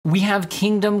We have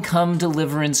Kingdom Come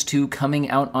Deliverance 2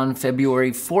 coming out on February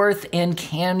 4th, and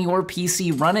can your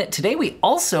PC run it? Today we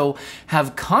also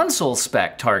have console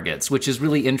spec targets, which is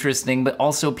really interesting, but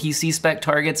also PC spec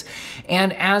targets.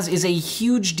 And as is a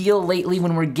huge deal lately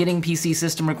when we're getting PC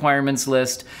system requirements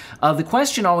list, the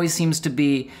question always seems to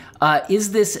be,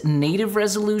 is this native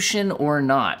resolution or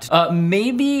not?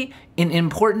 Maybe an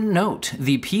important note,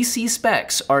 the PC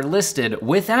specs are listed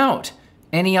without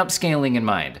any upscaling in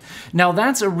mind. Now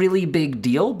that's a really big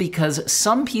deal because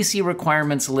some PC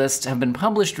requirements lists have been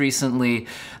published recently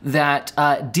that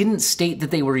didn't state that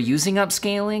they were using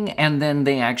upscaling, and then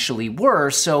they actually were,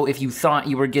 so if you thought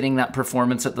you were getting that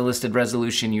performance at the listed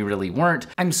resolution, you really weren't.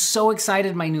 I'm so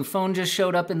excited, my new phone just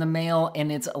showed up in the mail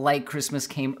and it's like Christmas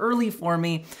came early for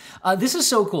me. This is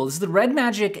so cool. This is the Red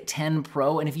Magic 10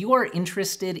 Pro, and if you are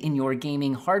interested in your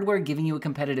gaming hardware giving you a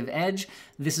competitive edge,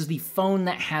 this is the phone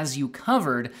that has you covered,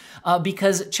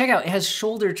 because check out, it has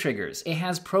shoulder triggers. It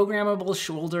has programmable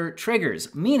shoulder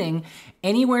triggers, meaning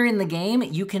anywhere in the game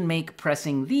you can make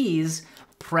pressing these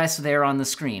press there on the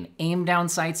screen. Aim down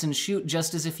sights and shoot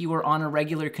just as if you were on a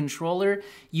regular controller.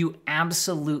 You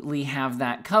absolutely have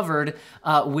that covered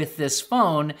with this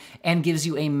phone, and gives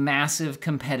you a massive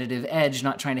competitive edge,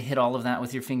 not trying to hit all of that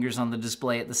with your fingers on the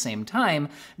display at the same time.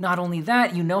 Not only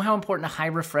that, you know how important a high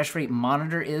refresh rate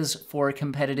monitor is for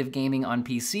competitive gaming on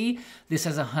PC. This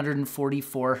has a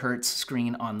 144 hertz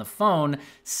screen on the phone,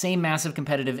 same massive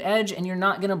competitive edge, and you're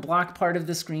not gonna block part of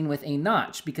the screen with a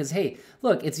notch because, hey,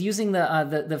 look, it's using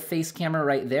the face camera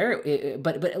right there,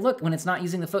 but look, when it's not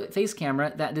using the face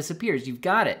camera, that disappears. You've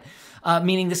got it.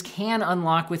 Meaning this can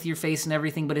unlock with your face and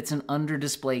everything, but it's an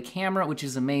under-display camera, which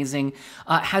is amazing.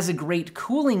 Has a great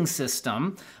cooling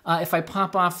system. If I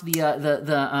pop off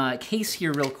the case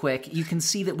here real quick, you can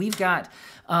see that we've got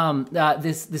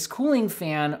this cooling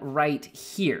fan right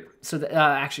here. So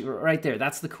actually right there,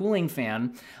 that's the cooling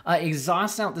fan.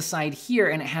 Exhausts out the side here,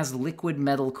 and it has liquid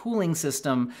metal cooling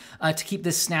system to keep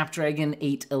this Snapdragon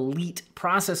 8 Elite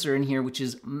processor in here, which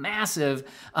is massive,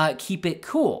 keep it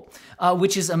cool,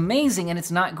 which is amazing, and it's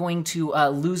not going to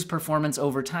lose performance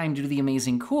over time due to the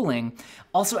amazing cooling.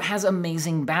 Also, it has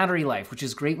amazing battery life, which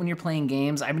is great when you're playing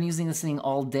games. I've been using this thing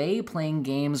all day, playing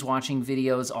games, watching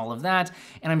videos, all of that,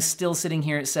 and I'm still sitting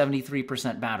here at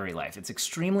 73% battery life. It's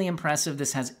extremely impressive.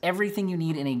 This has everything you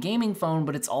need in a gaming phone,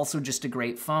 but it's also just a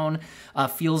great phone.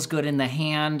 Feels good in the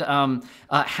hand.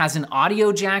 Has an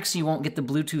audio jack, so you won't get the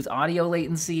Bluetooth audio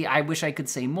latency. I wish I could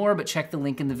say more, but check the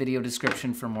link in the video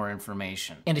description for more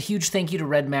information. And a huge thank you to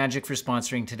Red Magic for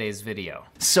sponsoring today's video.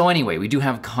 So anyway, we do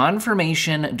have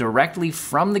confirmation directly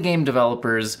from the game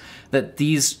developers that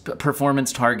these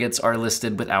performance targets are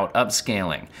listed without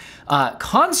upscaling.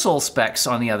 Console specs,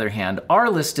 on the other hand, are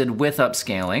listed with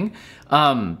upscaling.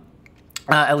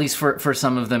 At least for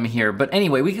some of them here. But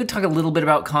anyway, we could talk a little bit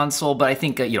about console, but I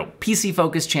think, PC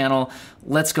focused channel,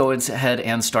 let's go ahead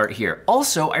and start here.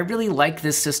 Also, I really like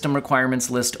this system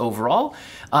requirements list overall.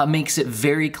 Makes it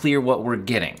very clear what we're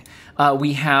getting.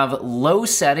 We have low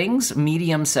settings,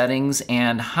 medium settings,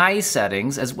 and high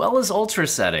settings, as well as ultra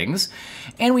settings.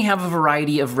 And we have a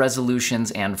variety of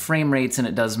resolutions and frame rates, and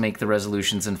it does make the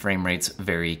resolutions and frame rates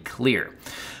very clear.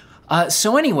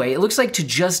 So anyway, it looks like to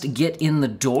just get in the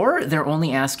door, they're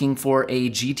only asking for a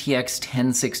GTX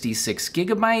 1066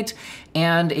 gigabyte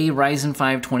and a Ryzen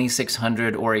 5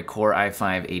 2600 or a Core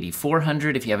i5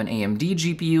 8400 if you have an AMD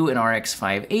GPU, an RX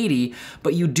 580,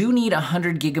 but you do need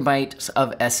 100 gigabytes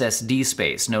of SSD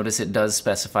space. Notice it does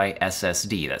specify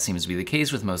SSD. That seems to be the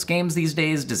case with most games these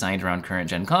days designed around current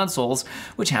gen consoles,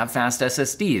 which have fast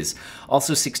SSDs.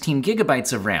 Also 16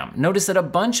 gigabytes of RAM. Notice that a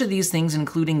bunch of these things,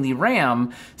 including the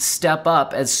RAM, step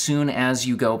up as soon as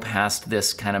you go past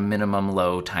this kind of minimum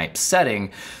low type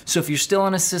setting. So if you're still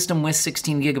on a system with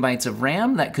 16 gigabytes of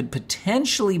RAM, that could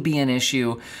potentially be an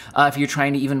issue if you're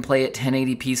trying to even play at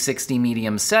 1080p 60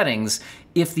 medium settings,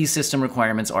 if these system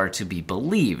requirements are to be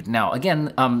believed. Now,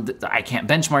 again, I can't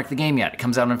benchmark the game yet. It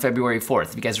comes out on February 4th.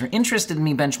 If you guys are interested in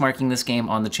me benchmarking this game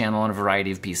on the channel on a variety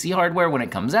of PC hardware when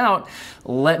it comes out,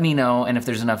 let me know, and if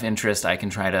there's enough interest, I can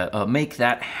try to make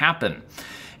that happen.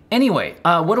 Anyway,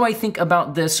 what do I think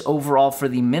about this overall for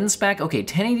the min spec? Okay,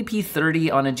 1080p 30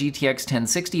 on a GTX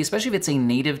 1060, especially if it's a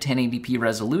native 1080p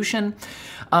resolution.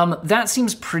 That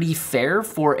seems pretty fair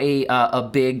for a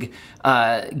big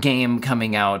game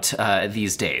coming out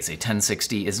these days. A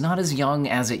 1060 is not as young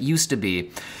as it used to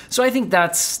be. So I think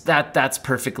that's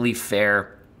perfectly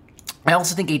fair. I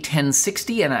also think a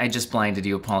 1060, and I just blinded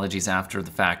you, apologies after the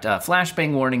fact.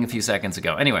 Flashbang warning a few seconds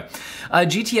ago. Anyway,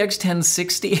 GTX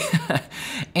 1060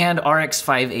 and RX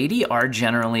 580 are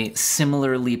generally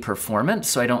similarly performant,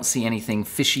 so I don't see anything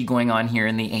fishy going on here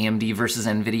in the AMD versus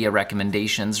NVIDIA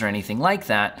recommendations or anything like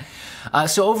that.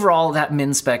 So overall, that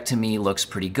min spec to me looks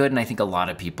pretty good, and I think a lot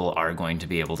of people are going to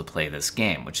be able to play this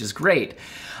game, which is great.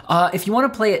 If you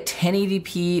want to play at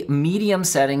 1080p medium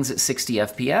settings at 60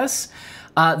 FPS,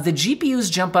 the GPUs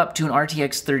jump up to an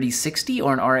RTX 3060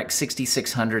 or an RX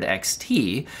 6600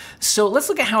 XT. So let's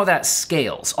look at how that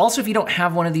scales. Also, if you don't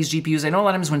have one of these GPUs, I know a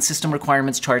lot of times when system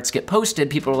requirements charts get posted,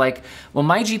 people are like, well,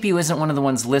 my GPU isn't one of the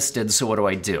ones listed, so what do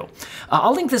I do?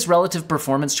 I'll link this relative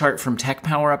performance chart from Tech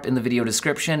Power up in the video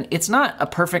description. It's not a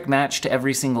perfect match to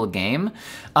every single game,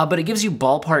 but it gives you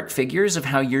ballpark figures of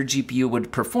how your GPU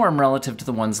would perform relative to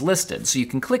the ones listed. So you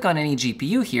can click on any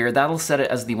GPU here, that'll set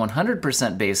it as the 100%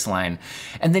 baseline,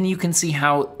 and then you can see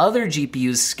how other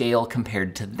GPUs scale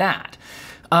compared to that.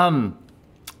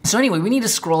 So anyway, we need to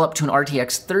scroll up to an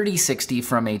RTX 3060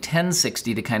 from a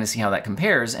 1060 to kind of see how that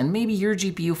compares, and maybe your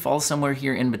GPU falls somewhere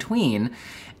here in between,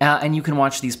 and you can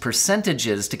watch these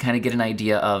percentages to kind of get an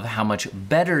idea of how much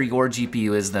better your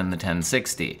GPU is than the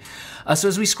 1060. So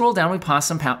as we scroll down, we pass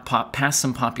some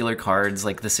popular cards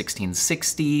like the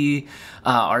 1660,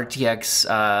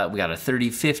 RTX, we got a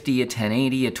 3050, a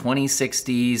 1080, a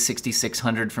 2060,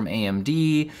 6600 from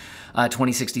AMD,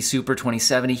 2060 Super,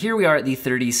 2070. Here we are at the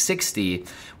 3060.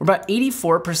 We're about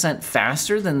 84%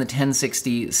 faster than the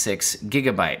 1060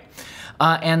 6GB.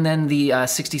 And then the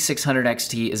 6600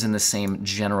 XT is in the same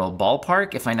general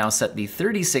ballpark. If I now set the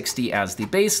 3060 as the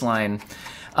baseline,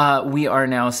 we are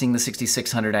now seeing the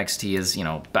 6600 XT is, you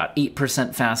know, about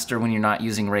 8% faster when you're not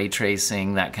using ray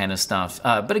tracing, that kind of stuff.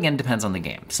 But again, depends on the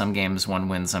game. Some games one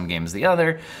wins, some games the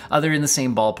other. They're in the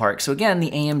same ballpark. So again,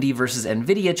 the AMD versus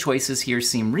NVIDIA choices here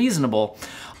seem reasonable.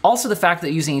 Also, the fact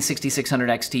that using a 6600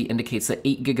 XT indicates that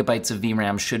 8GB of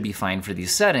VRAM should be fine for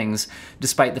these settings,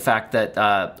 despite the fact that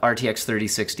RTX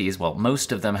 3060s, well,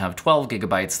 most of them have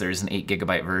 12GB. There's an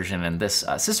 8GB version, and this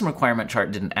system requirement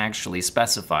chart didn't actually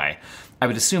specify. I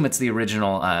would assume it's the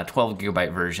original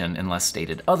 12GB version, unless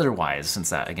stated otherwise,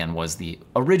 since that, again, was the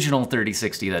original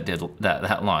 3060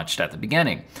 that launched at the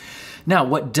beginning. Now,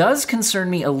 what does concern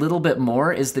me a little bit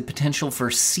more is the potential for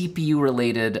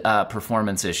CPU-related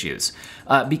performance issues,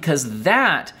 because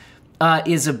that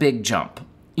is a big jump.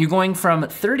 You're going from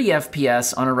 30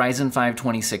 FPS on a Ryzen 5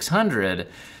 2600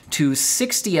 to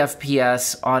 60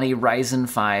 FPS on a Ryzen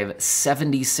 5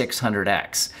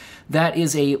 7600X. That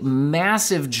is a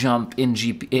massive jump in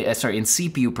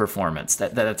CPU performance.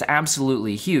 That's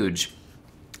absolutely huge.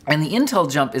 And the Intel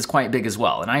jump is quite big as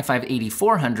well, an i5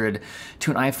 8400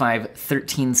 to an i5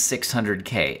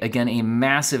 13600K. Again, a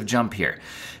massive jump here.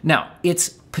 Now, it's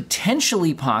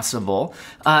potentially possible,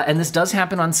 and this does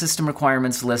happen on system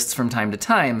requirements lists from time to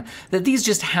time, that these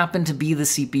just happen to be the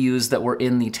CPUs that were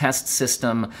in the test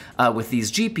system with these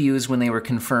GPUs when they were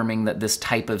confirming that this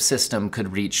type of system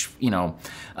could reach,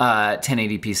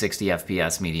 1080p 60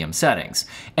 FPS medium settings.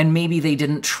 And maybe they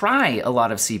didn't try a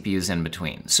lot of CPUs in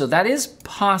between. So that is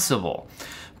possible.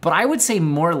 But I would say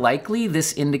more likely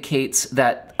this indicates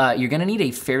that you're gonna need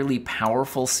a fairly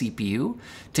powerful CPU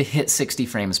to hit 60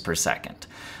 frames per second.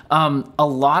 A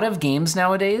lot of games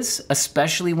nowadays,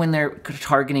 especially when they're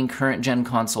targeting current gen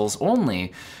consoles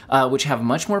only, which have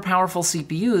much more powerful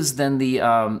CPUs than the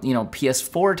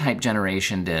PS4 type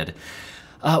generation did,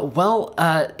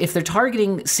 if they're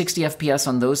targeting 60 FPS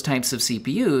on those types of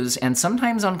CPUs, and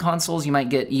sometimes on consoles you might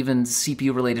get even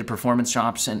CPU-related performance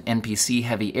drops in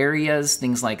NPC-heavy areas,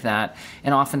 things like that,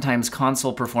 and oftentimes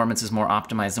console performance is more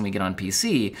optimized than we get on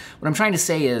PC. What I'm trying to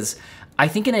say is, I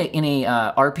think in a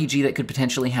RPG that could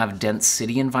potentially have dense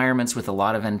city environments with a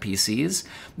lot of NPCs,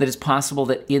 that it's possible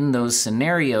that in those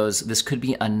scenarios, this could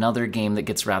be another game that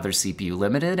gets rather CPU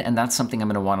limited, and that's something I'm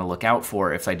gonna wanna look out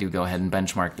for if I do go ahead and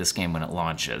benchmark this game when it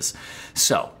launches.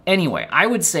 So anyway, I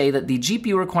would say that the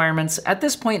GPU requirements at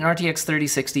this point in RTX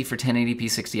 3060 for 1080p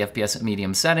 60 FPS at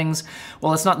medium settings,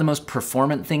 while it's not the most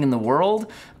performant thing in the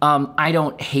world, I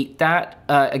don't hate that.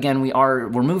 Again, we're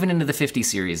moving into the 50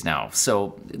 series now,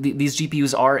 so these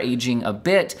GPUs are aging a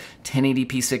bit.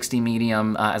 1080p 60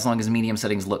 medium, as long as medium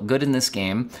settings look good in this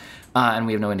game, and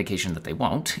we have no indication that they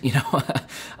won't,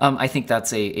 I think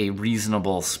that's a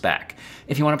reasonable spec.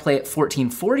 If you want to play at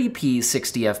 1440p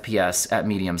 60 FPS at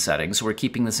medium settings, so we're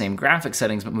keeping the same graphic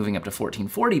settings but moving up to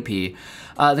 1440p,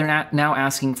 they're now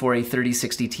asking for a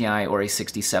 3060 Ti or a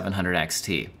 6700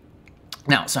 XT.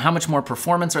 Now, so how much more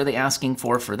performance are they asking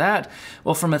for that?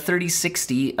 Well, from a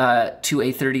 3060 to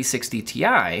a 3060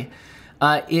 Ti,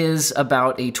 is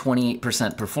about a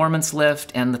 28% performance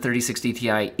lift, and the 3060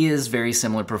 Ti is very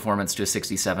similar performance to a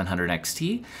 6700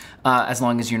 XT, as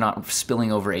long as you're not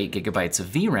spilling over 8 gigabytes of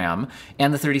VRAM,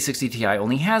 and the 3060 Ti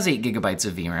only has 8 gigabytes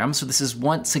of VRAM, so this is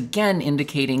once again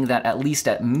indicating that at least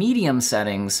at medium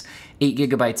settings, 8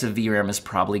 gigabytes of VRAM is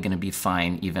probably going to be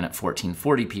fine even at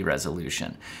 1440p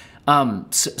resolution.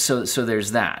 So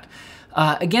there's that.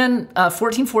 Again,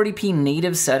 1440p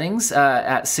native settings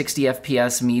at 60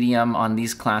 FPS medium on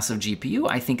these class of GPU,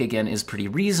 I think again is pretty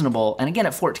reasonable. And again,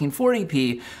 at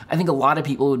 1440p, I think a lot of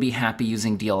people would be happy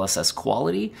using DLSS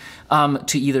quality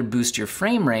to either boost your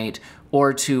frame rate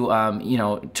or to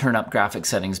turn up graphic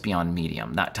settings beyond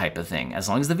medium, that type of thing. As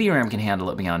long as the VRAM can handle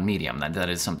it beyond medium, that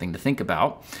is something to think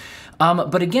about.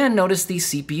 But again, notice these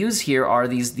CPUs here are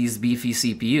these beefy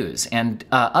CPUs, and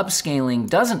upscaling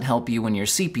doesn't help you when you're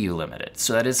CPU limited,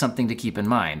 so that is something to keep in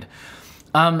mind.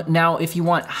 Now, if you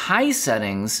want high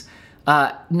settings,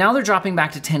 now they're dropping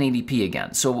back to 1080p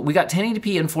again. So we got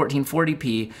 1080p and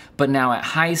 1440p, but now at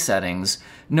high settings,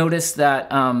 notice that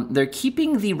they're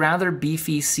keeping the rather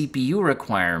beefy CPU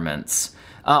requirements,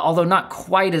 although not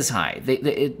quite as high.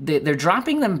 They're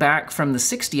dropping them back from the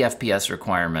 60 FPS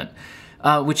requirement,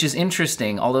 which is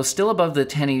interesting, although still above the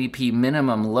 1080p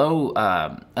minimum low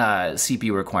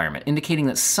CPU requirement, indicating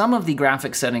that some of the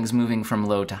graphic settings moving from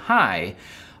low to high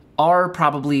are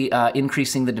probably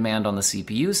increasing the demand on the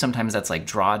CPU. Sometimes that's like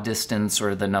draw distance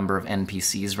or the number of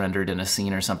NPCs rendered in a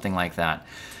scene or something like that.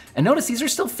 And notice these are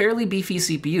still fairly beefy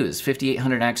CPUs,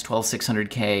 5800X,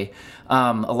 12600K,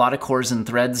 a lot of cores and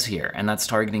threads here, and that's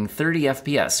targeting 30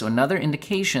 FPS. So another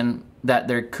indication that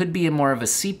there could be more of a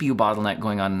CPU bottleneck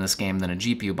going on in this game than a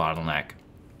GPU bottleneck.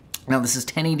 Now this is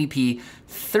 1080p,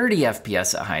 30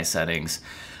 FPS at high settings.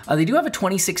 They do have a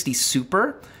 2060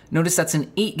 Super. Notice that's an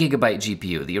 8 gigabyte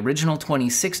GPU. The original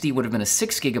 2060 would have been a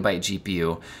 6 gigabyte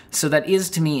GPU. So that is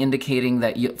to me indicating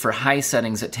that for high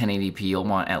settings at 1080p, you'll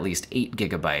want at least 8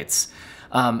 gigabytes.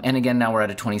 And again, now we're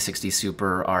at a 2060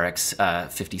 Super RX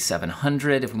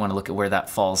 5700. If we want to look at where that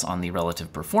falls on the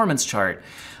relative performance chart,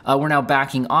 we're now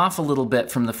backing off a little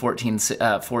bit from the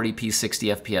 1440p 60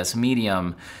 FPS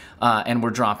medium, and we're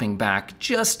dropping back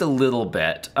just a little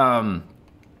bit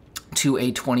to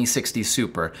a 2060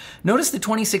 Super. Notice the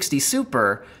 2060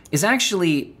 Super is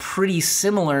actually pretty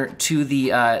similar to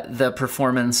the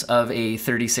performance of a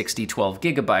 3060 12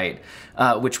 gigabyte,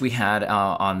 which we had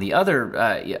on the other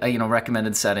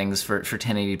recommended settings for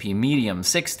 1080p medium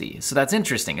 60. So that's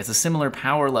interesting. It's a similar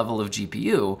power level of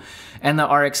GPU, and the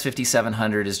RX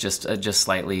 5700 is just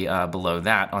slightly below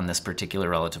that on this particular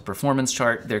relative performance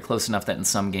chart. They're close enough that in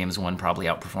some games one probably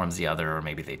outperforms the other, or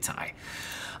maybe they tie.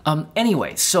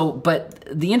 Anyway, but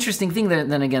the interesting thing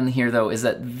then again here though is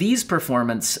that these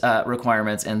performance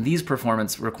requirements and these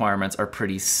performance requirements are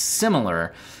pretty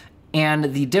similar,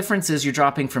 and the difference is you're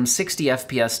dropping from 60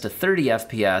 FPS to 30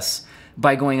 FPS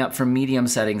by going up from medium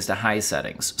settings to high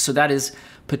settings. So that is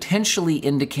potentially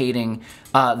indicating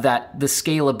that the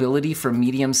scalability from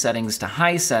medium settings to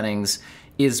high settings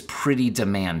is pretty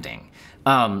demanding.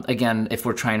 Again, if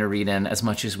we're trying to read in as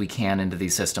much as we can into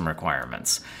these system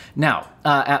requirements. Now,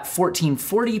 at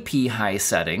 1440p high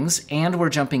settings, and we're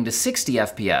jumping to 60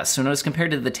 FPS, so notice compared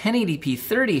to the 1080p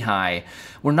 30 high,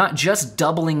 we're not just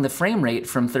doubling the frame rate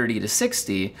from 30 to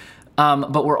 60,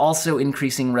 but we're also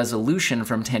increasing resolution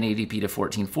from 1080p to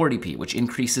 1440p, which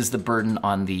increases the burden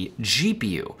on the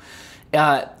GPU.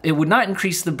 It would not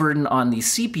increase the burden on the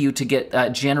CPU to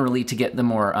get generally to get the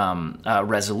more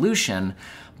resolution,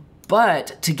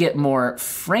 but to get more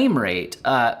frame rate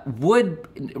would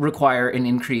require an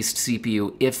increased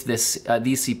CPU if these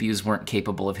CPUs weren't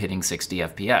capable of hitting 60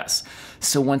 FPS.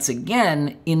 So once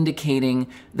again, indicating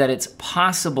that it's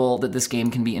possible that this game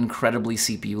can be incredibly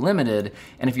CPU limited,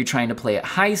 and if you're trying to play at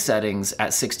high settings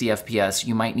at 60 FPS,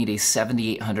 you might need a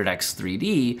 7800X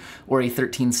 3D or a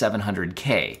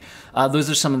 13700K. Those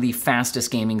are some of the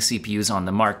fastest gaming CPUs on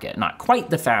the market. Not quite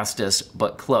the fastest,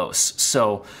 but close.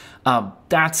 So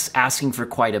that's asking for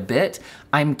quite a bit.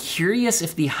 I'm curious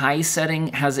if the high setting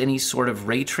has any sort of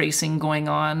ray tracing going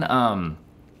on,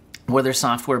 whether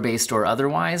software-based or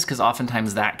otherwise, because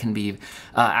oftentimes that can be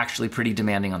actually pretty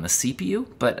demanding on the CPU.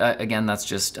 But again, that's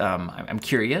just, I'm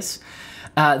curious.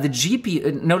 The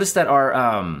GPU, notice that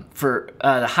for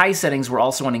the high settings, we're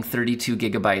also wanting 32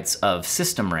 gigabytes of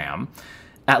system RAM.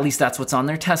 At least that's what's on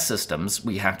their test systems.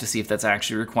 We have to see if that's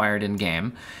actually required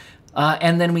in-game.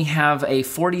 And then we have a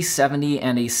 4070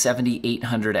 and a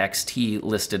 7800 XT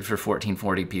listed for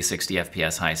 1440p 60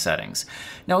 FPS high settings.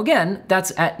 Now again,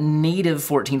 that's at native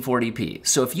 1440p.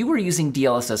 So if you were using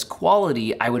DLSS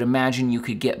quality, I would imagine you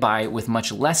could get by with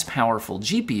much less powerful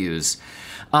GPUs.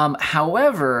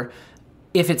 However,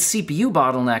 if it's CPU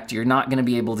bottlenecked, you're not going to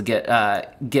be able to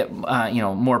get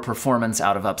more performance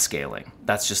out of upscaling.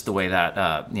 That's just the way that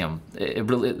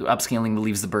upscaling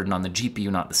leaves the burden on the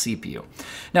GPU, not the CPU.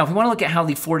 Now, if we want to look at how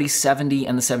the 4070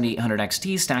 and the 7800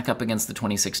 XT stack up against the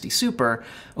 2060 Super,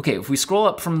 okay, if we scroll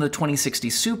up from the 2060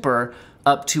 Super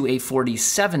up to a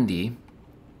 4070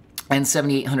 and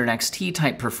 7800 XT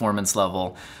type performance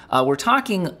level, we're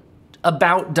talking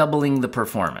about doubling the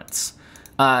performance.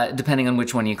 Depending on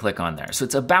which one you click on there. So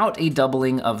it's about a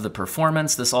doubling of the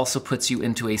performance. This also puts you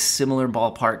into a similar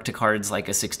ballpark to cards like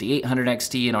a 6800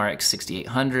 XT and RX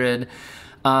 6800.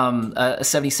 A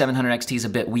 7700 XT is a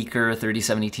bit weaker, a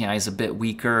 3070 Ti is a bit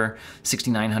weaker,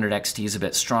 6900 XT is a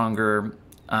bit stronger,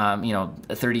 a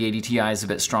 3080 Ti is a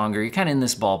bit stronger. You're kind of in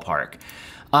this ballpark.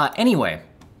 Anyway,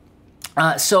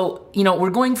 so, we're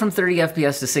going from 30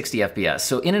 FPS to 60 FPS.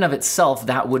 So in and of itself,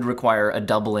 that would require a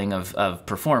doubling of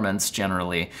performance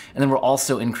generally. And then we're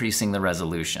also increasing the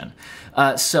resolution.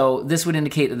 So this would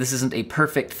indicate that this isn't a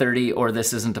perfect 30 or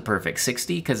this isn't a perfect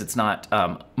 60 because it's not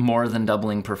more than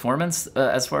doubling performance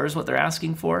as far as what they're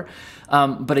asking for.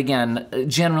 But again,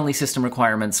 generally system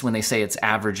requirements, when they say it's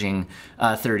averaging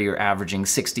 30 or averaging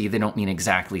 60, they don't mean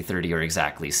exactly 30 or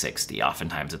exactly 60.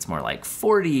 Oftentimes it's more like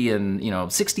 40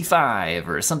 and 65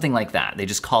 or something like that. They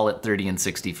just call it 30 and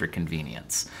 60 for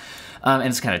convenience. And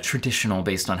it's kind of traditional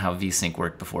based on how VSync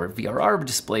worked before VRR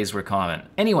displays were common.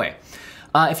 Anyway,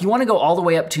 if you want to go all the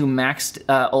way up to maxed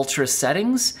ultra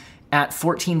settings at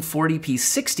 1440p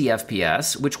 60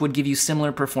 FPS, which would give you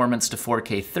similar performance to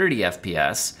 4K 30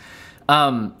 FPS,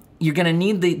 you're going to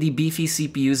need the beefy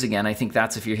CPUs again. I think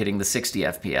that's if you're hitting the 60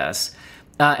 FPS.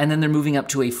 And then they're moving up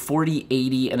to a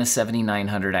 4080 and a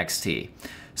 7900 XT.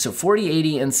 So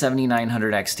 4080 and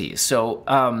 7900 XT. So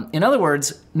in other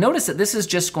words, notice that this is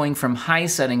just going from high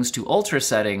settings to ultra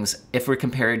settings if we're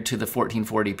compared to the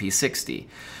 1440p 60.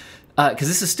 Because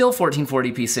this is still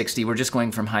 1440p 60, we're just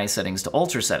going from high settings to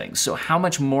ultra settings. So how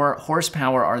much more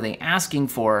horsepower are they asking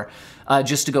for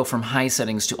just to go from high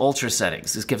settings to ultra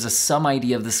settings? This gives us some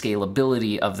idea of the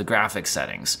scalability of the graphics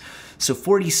settings. So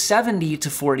 4070 to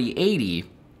 4080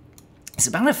 is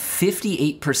about a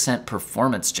 58%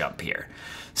 performance jump here.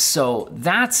 So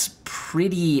that's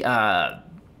pretty,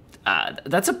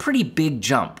 that's a pretty big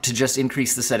jump to just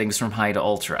increase the settings from high to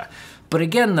ultra. But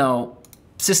again though,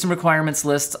 system requirements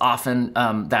lists, often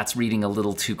that's reading a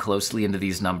little too closely into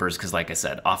these numbers because like I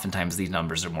said, oftentimes these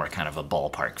numbers are more kind of a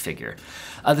ballpark figure.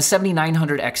 The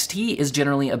 7900 XT is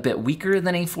generally a bit weaker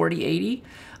than a 4080.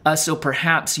 So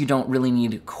perhaps you don't really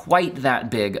need quite that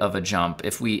big of a jump.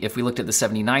 If we looked at the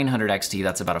 7900 XT,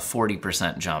 that's about a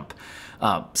 40% jump.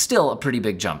 Still a pretty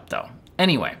big jump though.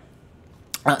 Anyway,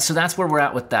 so that's where we're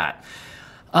at with that.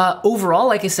 Overall,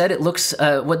 like I said, it looks,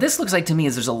 what this looks like to me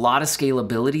is there's a lot of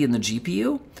scalability in the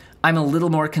GPU. I'm a little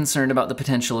more concerned about the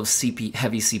potential of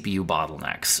heavy CPU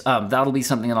bottlenecks. That'll be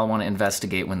something that I'll want to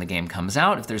investigate when the game comes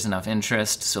out, if there's enough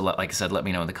interest. So like I said, let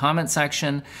me know in the comment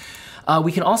section.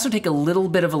 We can also take a little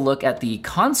bit of a look at the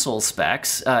console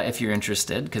specs if you're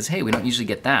interested, because hey, we don't usually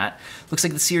get that. Looks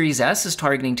like the Series S is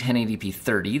targeting 1080p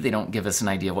 30. They don't give us an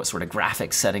idea of what sort of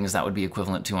graphics settings that would be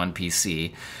equivalent to on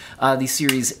PC. The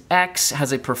Series X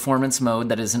has a performance mode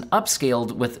that is an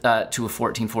upscaled with to a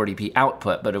 1440p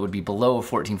output, but it would be below a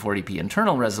 1440p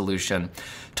internal resolution,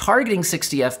 targeting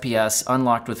 60 FPS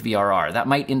unlocked with VRR. That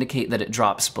might indicate that it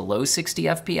drops below 60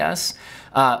 FPS.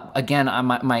 Again,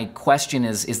 my question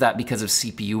is that because of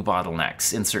CPU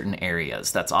bottlenecks in certain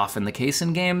areas? That's often the case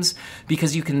in games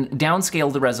because you can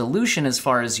downscale the resolution as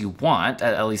far as you want,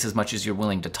 at least as much as you're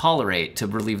willing to tolerate to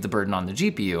relieve the burden on the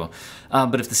GPU.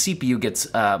 But if the CPU gets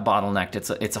bottlenecked,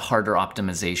 it's a harder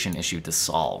optimization issue to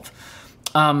solve.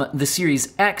 The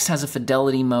Series X has a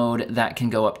fidelity mode that can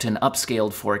go up to an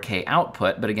upscaled 4K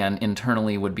output, but again,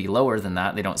 internally would be lower than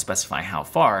that. They don't specify how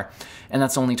far, and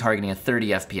that's only targeting a 30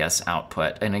 FPS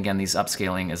output. And again, these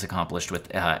upscaling is accomplished with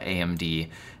AMD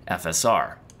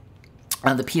FSR.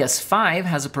 The PS5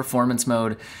 has a performance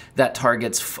mode that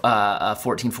targets a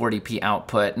 1440p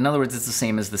output. In other words, it's the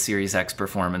same as the Series X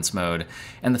performance mode.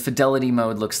 And the fidelity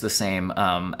mode looks the same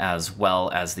as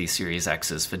well as the Series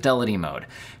X's fidelity mode.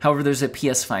 However, there's a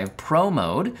PS5 Pro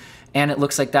mode, and it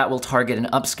looks like that will target an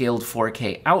upscaled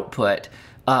 4K output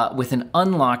with an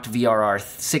unlocked VRR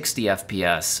 60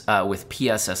 FPS with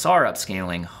PSSR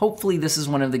upscaling. Hopefully this is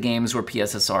one of the games where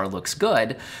PSSR looks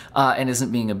good and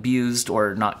isn't being abused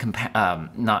or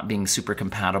not being super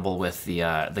compatible with the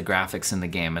graphics in the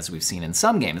game, as we've seen in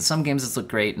some games. In some games it's looked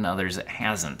great, and others it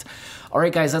hasn't. All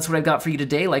right, guys, that's what I've got for you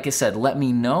today. Like I said, let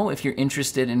me know if you're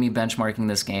interested in me benchmarking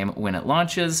this game when it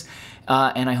launches,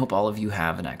 and I hope all of you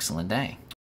have an excellent day.